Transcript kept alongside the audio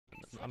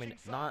I mean,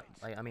 not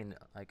like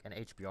like an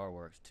HBR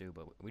works too,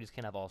 but we just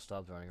can't have all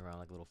subs running around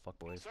like little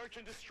fuckboys. Search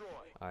and destroy.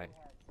 All right,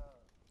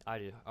 I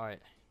do. All right,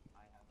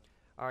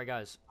 all right,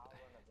 guys.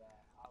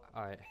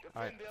 All right,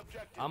 all right. Defend the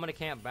objective. I'm gonna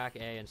camp back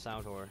A and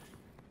sound whore.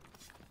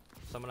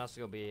 Someone else to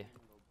go B.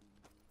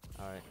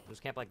 All right,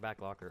 just camp like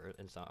back locker or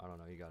in sound. I don't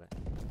know. You got it.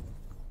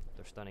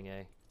 They're stunning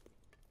A.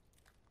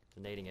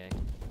 They're nading A.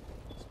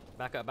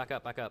 Back up, back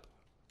up, back up.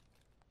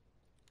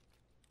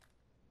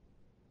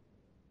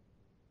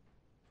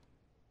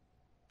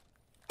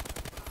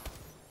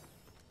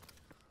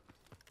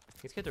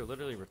 These kids are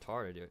literally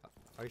retarded, dude.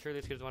 Are you sure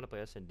these kids want to play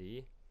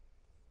SND?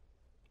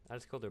 I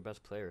just killed their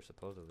best player,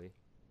 supposedly.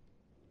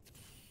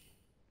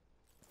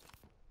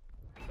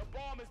 The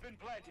bomb has been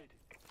planted.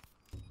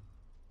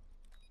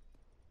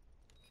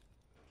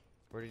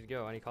 Where did he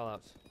go? Any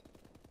callouts?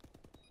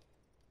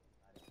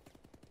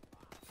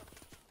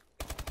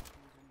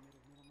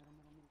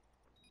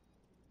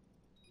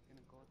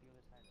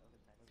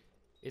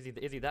 Is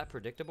he that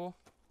predictable?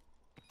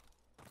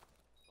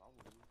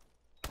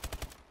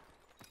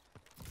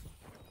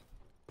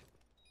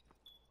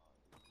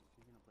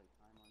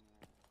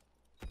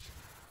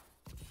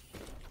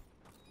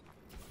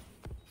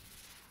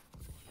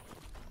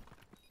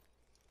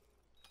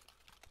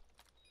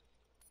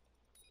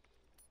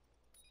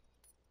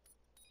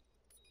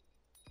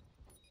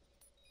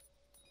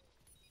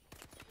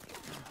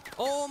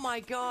 Oh my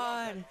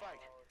god! Fight,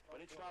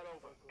 but it's not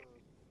over.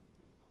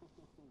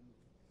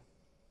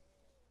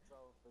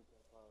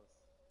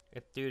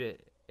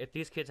 If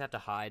these kids have to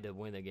hide to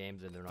win the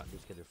games, then they're not.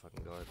 These kids are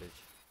fucking garbage.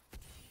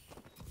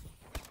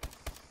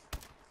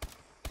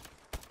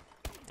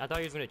 I thought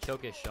he was gonna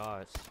choke his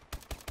shots.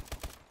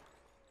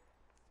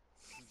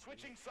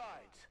 Switching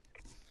sides.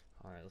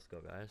 All right, let's go,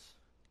 guys.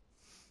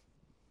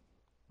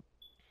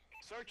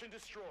 Search and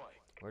destroy.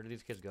 Where did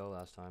these kids go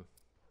last time?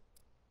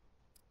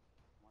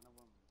 One of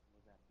them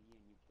was at B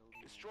and you killed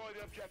him. Destroy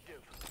the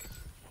objective.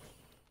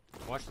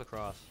 Watch the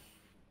cross.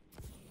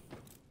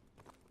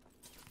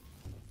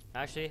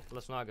 Actually,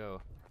 let's not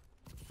go.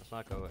 Let's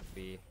not go at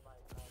B.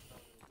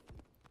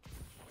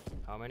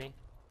 How many?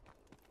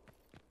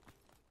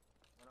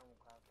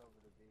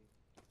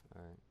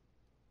 Alright.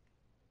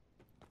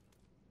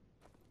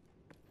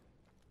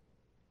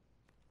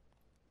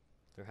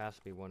 There has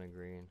to be one in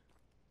green.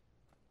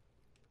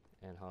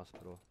 And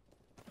hospital.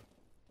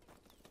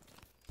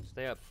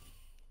 Stay up.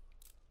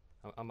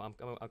 I'm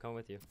coming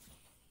with you.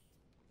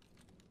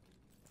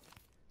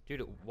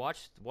 Dude,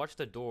 watch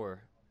the door.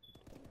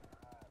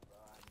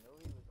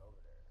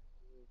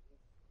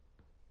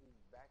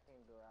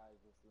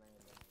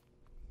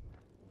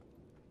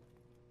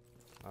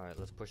 Alright,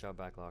 let's push out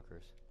back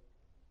lockers.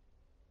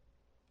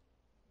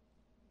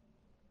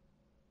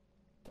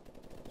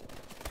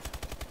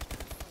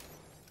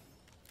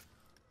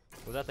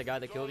 Was that the guy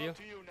that killed you? Up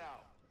to you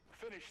now.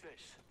 Finish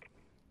this.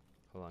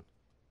 Hold on.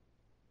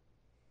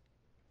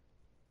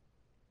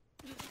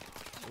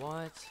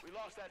 What? We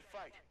lost that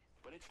fight,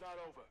 but it's not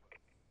over.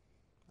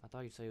 I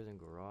thought you said he was in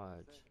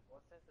garage.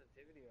 What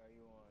sensitivity are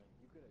you on?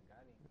 You could have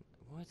got him.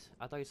 What?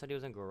 I thought you said he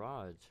was in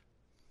garage.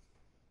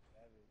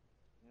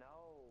 No,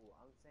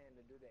 I'm saying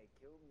the dude that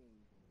killed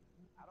me.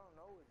 I don't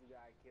know if the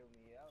guy killed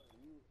me.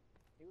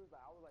 He was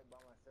like, I was like by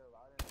myself.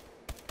 I didn't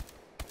know.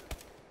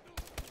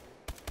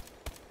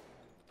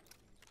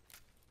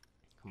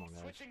 Come on,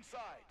 guys. Switching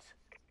sides.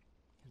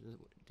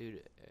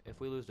 Dude, if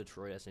we lose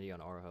Detroit SND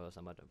on our host,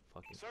 I'm about to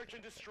fucking... Search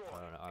and destroy.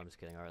 I don't know. I'm just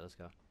kidding. Alright, let's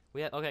go.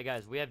 Okay,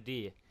 guys, we have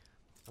D.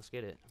 Let's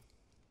get it.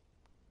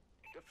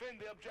 Defend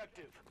the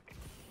objective.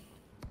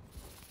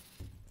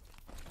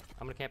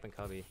 I'm gonna camp in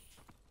Cubby.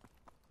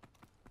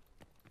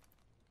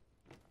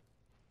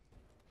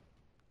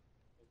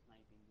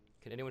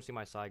 Can anyone see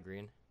my side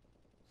green?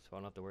 So I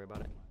don't have to worry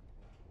about it.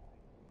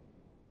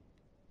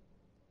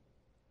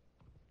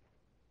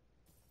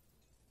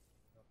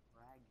 The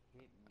frag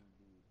hit me,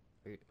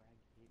 dude.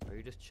 Are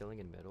you just chilling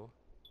in middle?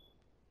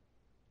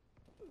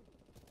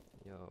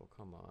 Yo,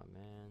 come on,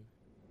 man.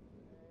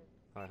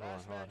 Alright,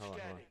 hold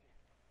on.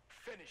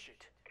 Finish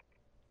it.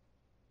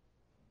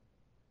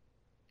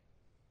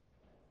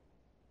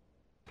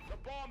 The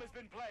bomb has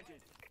been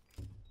planted.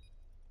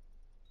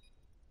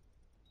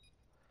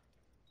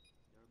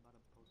 They're about to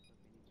post up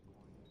in each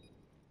corner.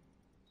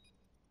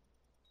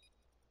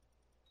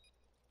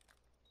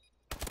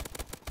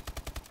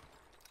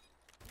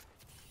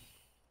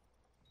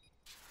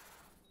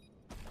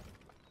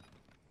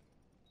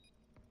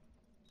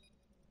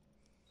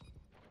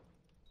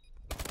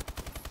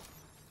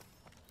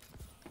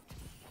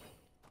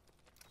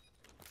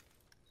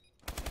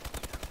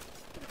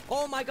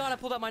 Oh my god, I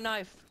pulled out my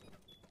knife!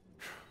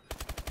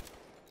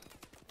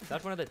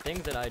 That's one of the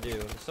things that I do.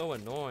 It's so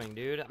annoying,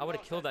 dude. I would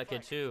have killed that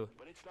kid too.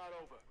 But it's not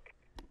over.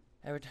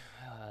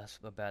 That's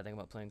a bad thing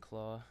about playing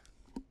Claw.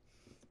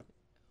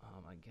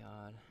 Oh my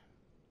god.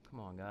 Come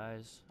on,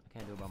 guys. I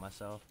can't do it by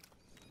myself.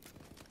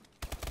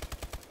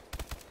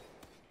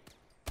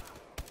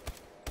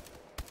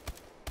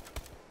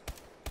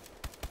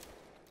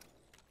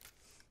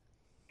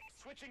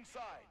 Switching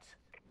sides.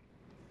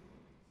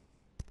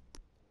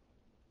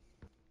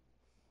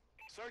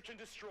 Search and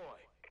destroy.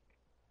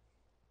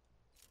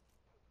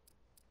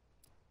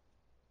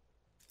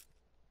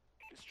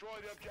 Destroy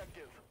the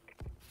objective.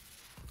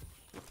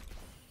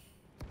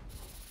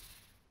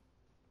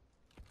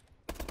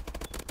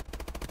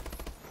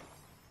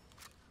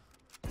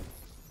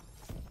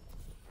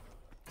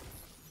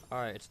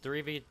 Alright, it's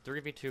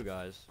 3v2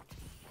 guys.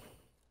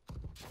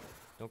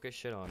 Don't get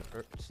shit on.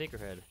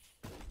 Sneakerhead.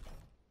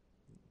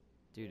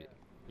 Dude,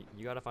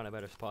 you gotta find a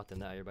better spot than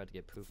that. You're about to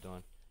get poofed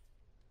on.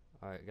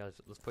 Alright, guys,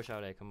 let's push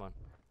out A. Come on.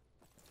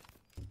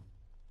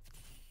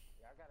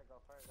 Yeah, I gotta go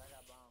first. I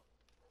got bomb.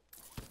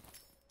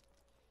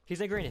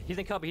 He's in green. He's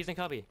in cubby. He's in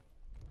cubby.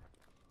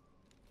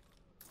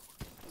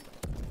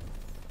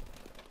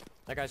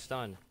 That guy's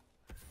stunned.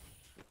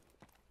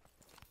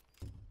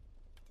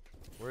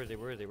 Where is he?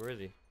 Where is he? Where is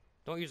he?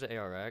 Don't use the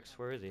ARX.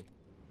 Where is he?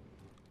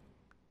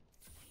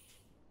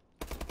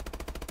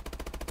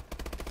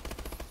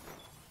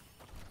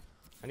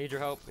 I need your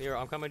help. Here,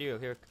 I'm coming to you.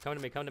 Here, come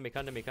to me. Come to me.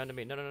 Come to me. Come to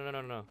me. No, no, no,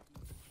 no, no, no.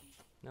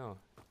 No.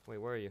 Wait,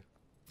 where are you?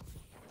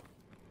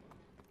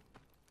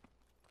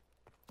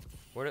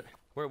 Where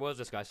was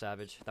this guy,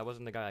 Savage? That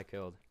wasn't the guy I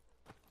killed.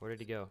 Where did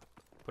he go?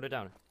 Put it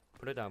down.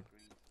 Put it down.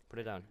 Put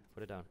it down.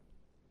 Put it down.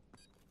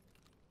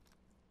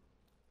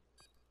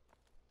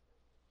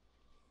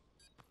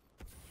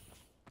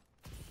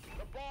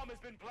 The bomb has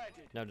been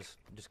planted. No, just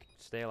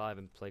stay alive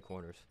and play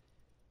corners.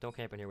 Don't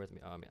camp in here with me.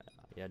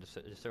 Yeah, just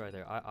sit right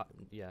there.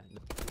 Yeah.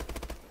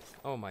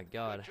 Oh my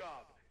God. Good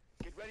job.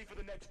 Get ready for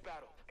the next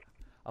battle.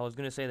 I was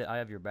gonna say that I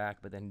have your back,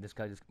 but then this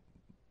guy just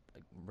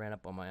like ran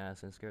up on my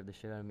ass and scared the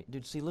shit out of me.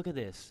 Dude, see, look at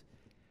this.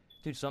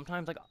 Dude,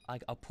 sometimes like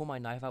I'll pull my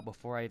knife out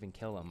before I even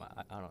kill him.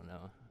 I don't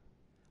know.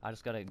 I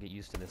just gotta get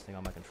used to this thing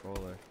on my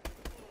controller.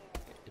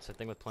 It's a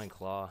thing with playing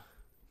claw.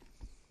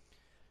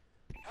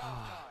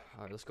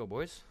 Alright, let's go,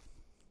 boys.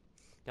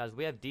 Guys,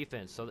 we have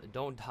defense, so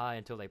don't die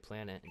until they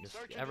plant it. Just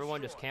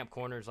everyone just camp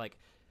corners like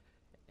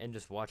and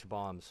just watch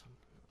bombs.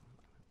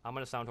 I'm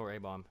gonna sound whore A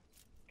bomb.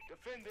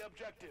 Defend the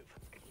objective.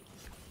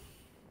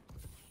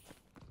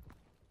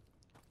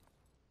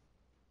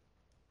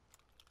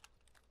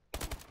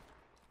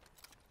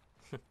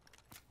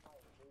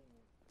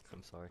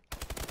 I'm sorry.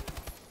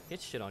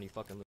 Get shit on you,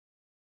 fucking. Watch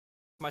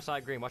my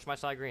side green. Watch my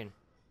side green.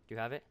 Do you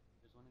have it?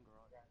 There's one in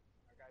garage.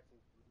 I got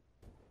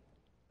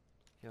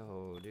you.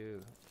 Yo,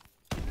 dude.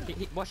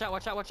 Watch out!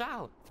 Watch out! Watch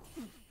out!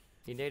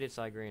 He naded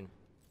side green.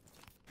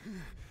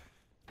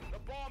 The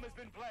bomb has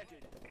been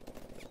planted.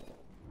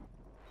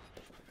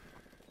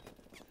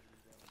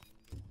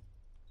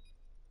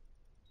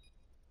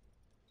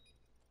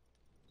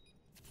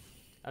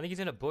 I think he's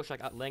in a bush,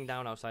 like laying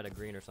down outside of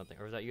green or something.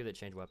 Or is that you that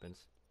changed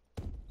weapons?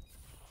 That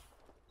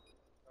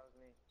was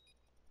me.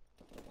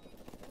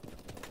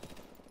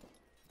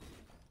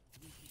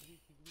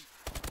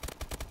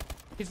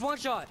 He's one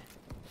shot.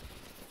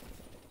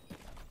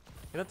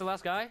 Is that the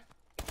last guy?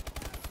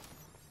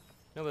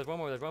 No, there's one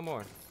more. There's one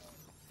more.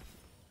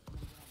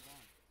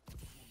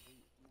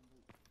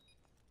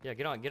 Yeah,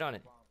 get on it. Bomb.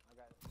 I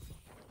got it.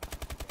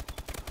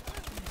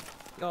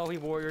 Oh, he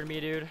warriored me,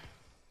 dude.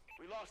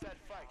 We lost that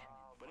fight,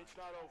 but it's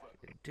not over.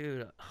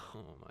 Dude,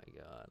 oh my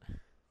God.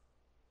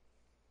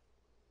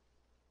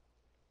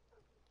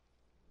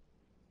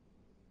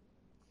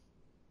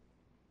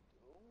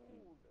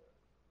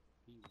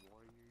 He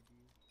warriored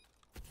you.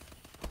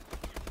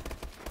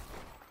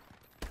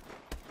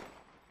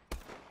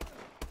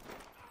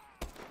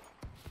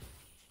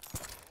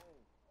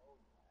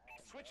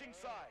 Switching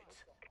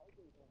sides.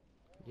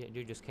 Yeah,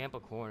 dude, just camp a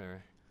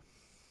corner.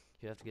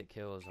 You have to get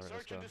kills. Alright,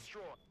 let's Search go. and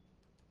destroy.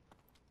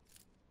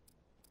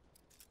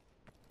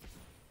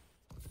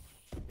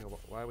 Yo,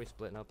 why are we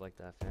splitting up like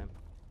that, fam?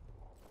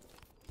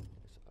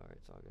 Alright,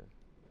 it's all good.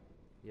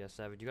 Yeah,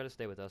 Savage, you gotta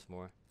stay with us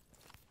more.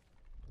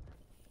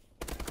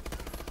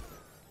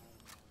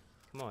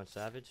 Come on,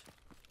 Savage.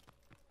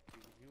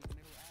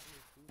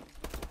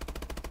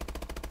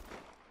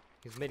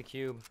 He's mid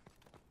cube.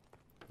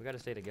 We gotta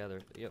stay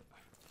together. Yep.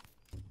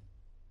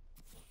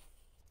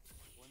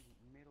 One's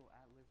middle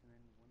atlas and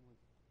then one was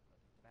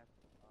back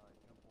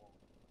jump wall.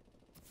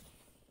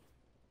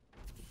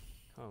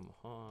 Come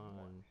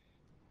on.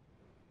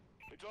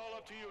 It's all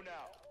up to you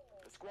now.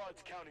 The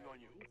squad's counting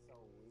on you. He's so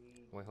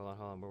weak. Wait, hold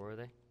on. Where were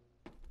they?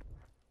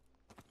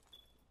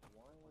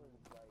 One was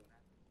like,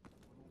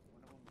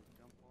 One of them was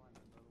jump wall and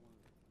another one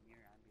was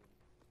near ambulance.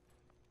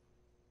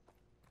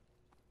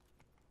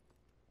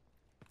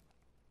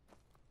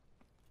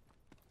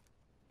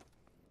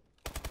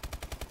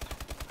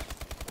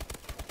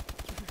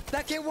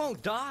 That kid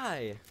won't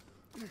die!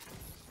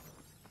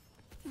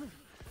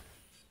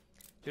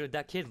 Dude,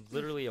 that kid's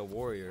literally a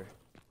warrior.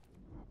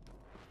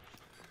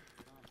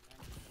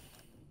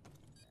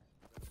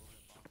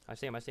 I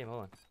see him,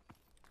 hold on.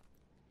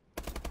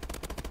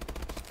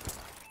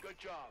 Good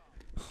job.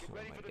 Get Oh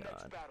ready my for the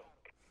next God. battle.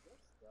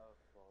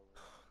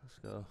 Let's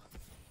go.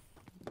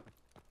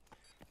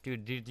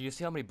 Dude, do you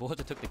see how many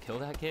bullets it took to kill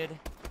that kid?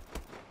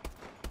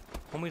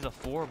 Homie's a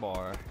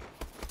 4-bar.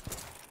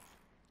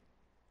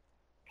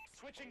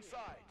 Switching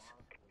sides.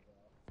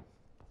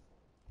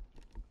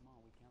 Come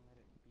on, we can't let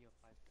it be a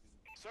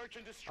 5-3. Search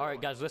and destroy. All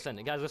right, guys, listen.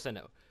 Guys, listen.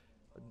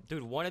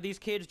 Dude, one of these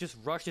kids just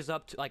rushes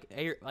up to like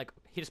he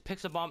just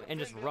picks a bomb and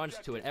just runs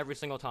to it every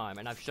single time,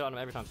 and I've shot him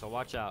every time. So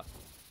watch out.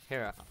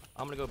 Here,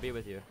 I'm gonna go B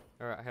with you.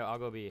 Or here, I'll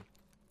go B.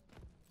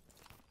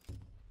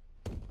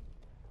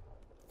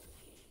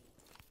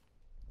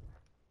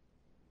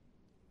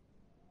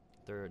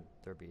 Third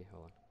B.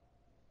 Hold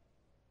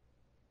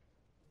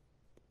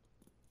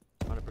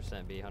on.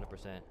 100% B.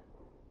 100%.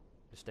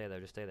 Just stay there.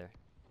 Just stay there.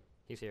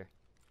 He's here.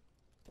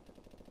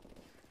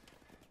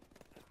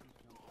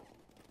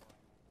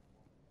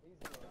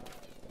 It's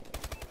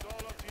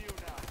all up to you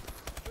now.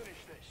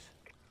 Finish this.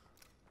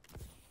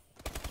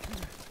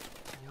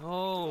 Yo.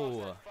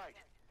 Lost that fight,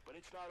 but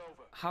it's not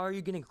over. How are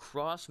you getting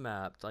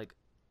cross-mapped? Like,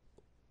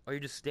 are you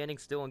just standing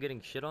still and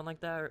getting shit on like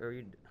that, or are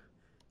you?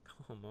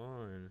 Come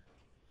on.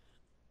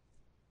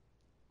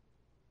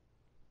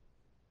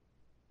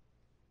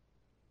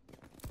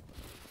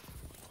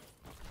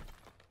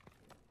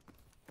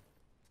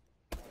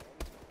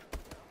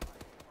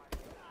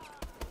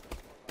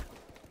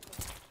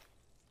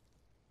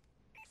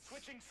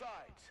 Switching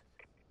sides.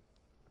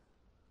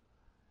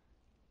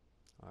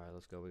 All right,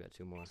 let's go. We got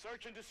 2 more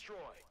Search and destroy.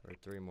 or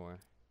 3 more.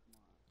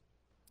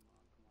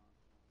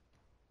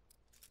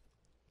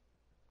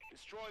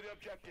 Destroy the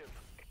objective.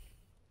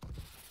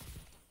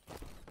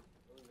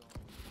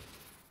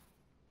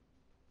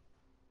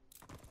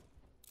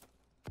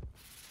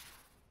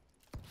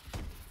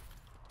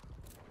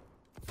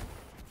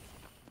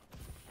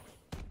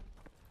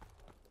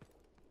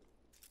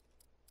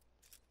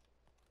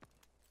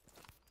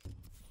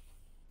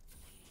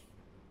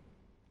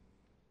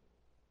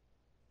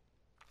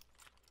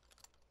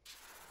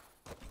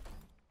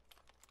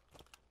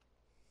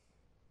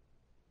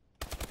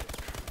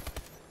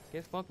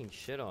 Get fucking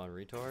shit on,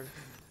 retard.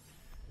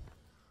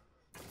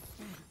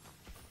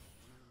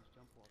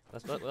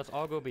 Let's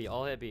all go B.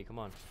 All hit B. Come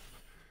on.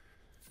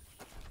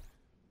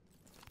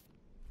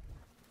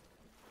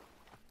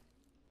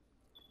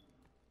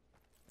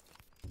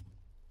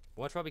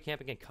 One's probably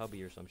camping in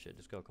Cubby or some shit.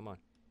 Just go. Come on.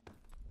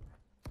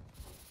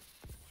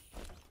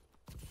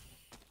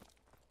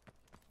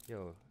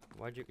 Yo,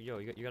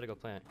 you gotta go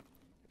plant.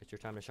 It's your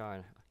time to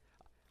shine.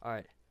 All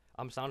right.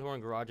 I'm sound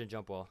horn, garage, and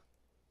jump wall.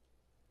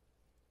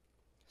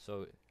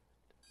 So,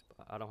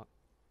 I don't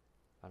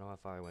have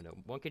fire window.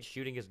 One kid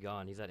shooting his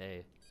gun. He's at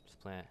A. Just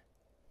plant.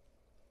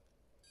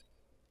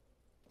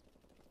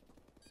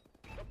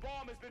 The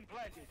bomb has been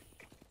planted.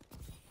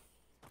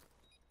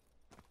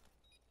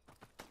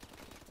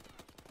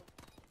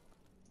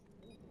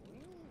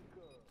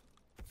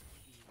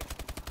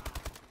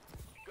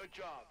 Good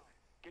job.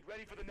 Get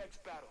ready for the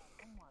next battle.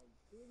 Oh my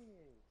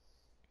goodness.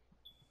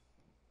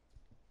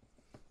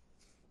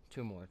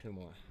 2 more. 2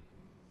 more.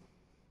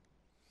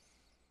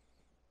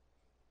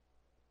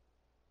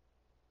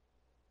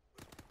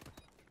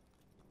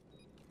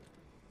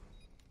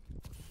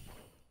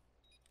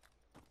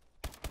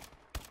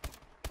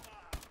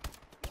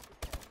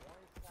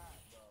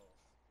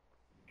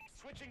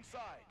 Switching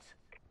sides.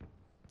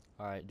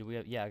 Alright, do we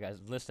have... Yeah, guys,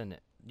 listen.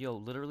 Yo,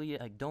 literally,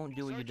 like, don't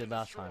do what you did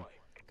last time.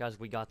 Guys,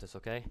 we got this,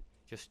 okay?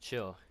 Just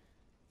chill.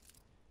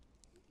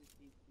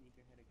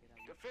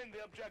 Defend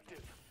the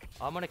objective.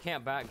 I'm gonna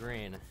camp back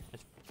green.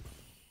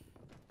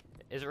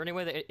 Is there any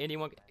way that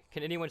anyone...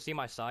 Can anyone see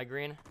my side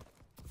green?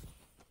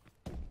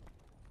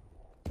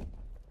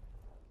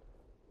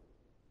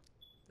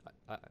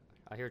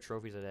 I hear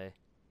trophies a day.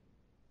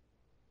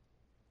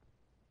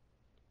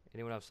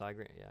 Anyone have side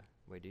green? Yeah.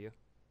 Wait, do you?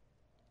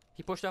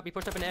 He pushed up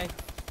in A.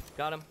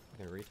 Got him.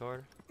 Fucking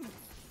retard.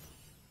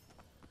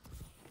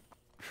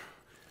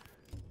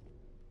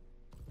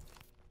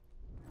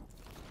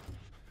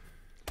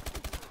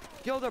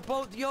 Yo, they're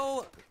both,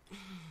 yo!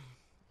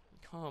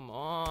 Come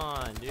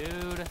on,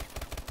 dude.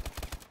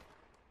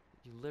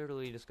 You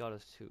literally just got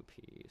us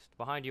 2-pieced.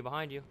 Behind you,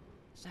 behind you.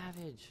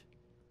 Savage.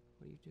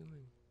 What are you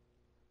doing?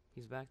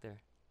 He's back there.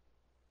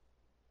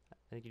 I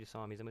think you just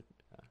saw him. He's in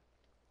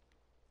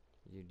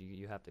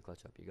you have to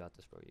clutch up. You got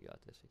this, bro. You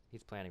got this.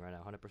 He's planning right now.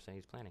 100%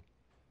 he's planning.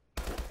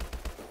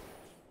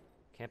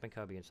 Camping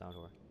Cubby and Sound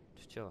Whore.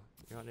 Just chill.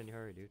 You're not in any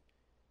hurry, dude.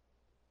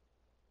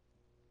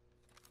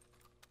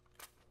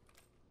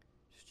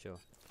 Just chill.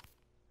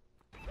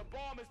 The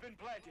bomb has been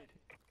planted.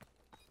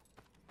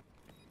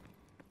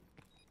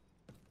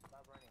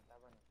 Stop running,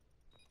 stop running.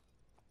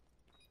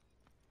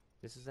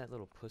 This is that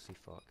little pussy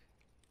fuck.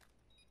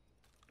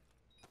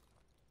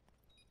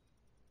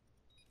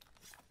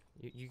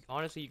 You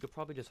honestly, you could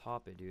probably just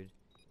hop it, dude.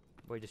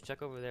 Boy, just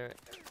check over there.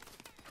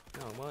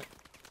 No, what?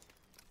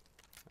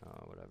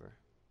 Oh, whatever.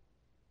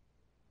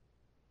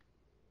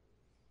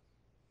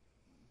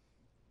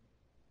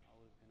 I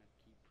was gonna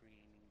keep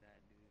pre-aiming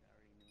that dude. I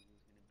already knew he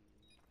was gonna be in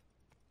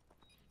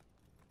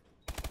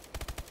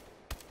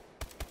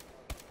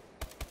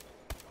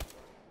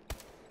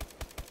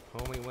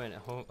there.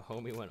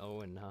 Homie went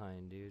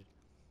 0-9, dude.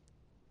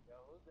 Yo,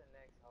 who's the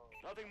next host?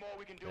 Nothing more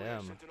we can do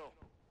Damn. here, Sentinel.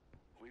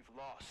 We've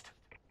lost.